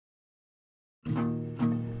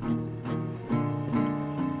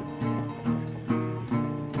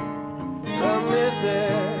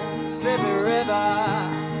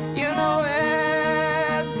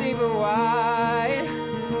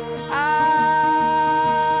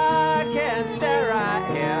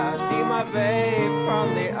my babe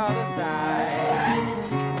from the other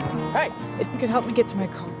side. Hey, if you could help me get to my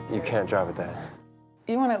car. You can't drive with that.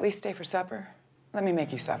 You want to at least stay for supper? Let me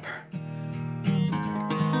make you supper.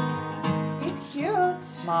 He's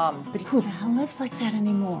cute. Mom. But who the hell lives like that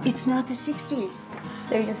anymore? It's not the 60s.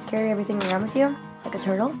 So you just carry everything around with you? Like a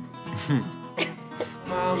turtle?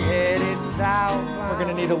 I'm headed south. We're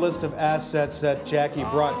gonna need a list of assets that Jackie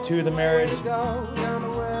brought to the marriage.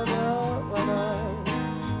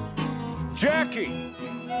 Jackie!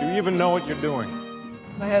 Do you even know what you're doing?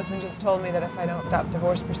 My husband just told me that if I don't stop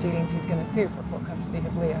divorce proceedings, he's going to sue for full custody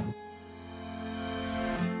of Leah.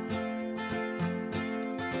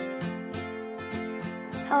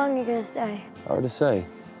 How long are you gonna stay? Hard to say.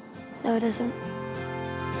 No, it isn't.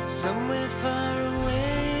 Somewhere far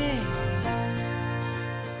away.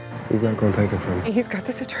 He's not gonna take her from me. He's got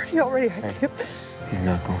this attorney already. I can't. He's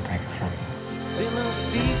not gonna take her from me. There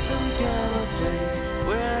must be some time or place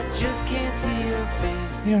where I just can't see your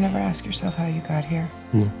face. You don't ever ask yourself how you got here?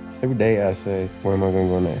 No. Every day I say, where am I gonna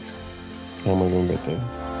go next? How am I gonna get there?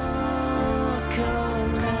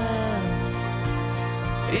 Come now.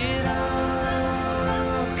 It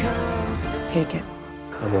all comes to Take it.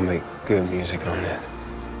 I'm gonna make good music on this.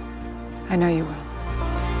 I know you will.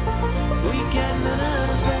 we got none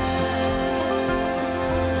of that.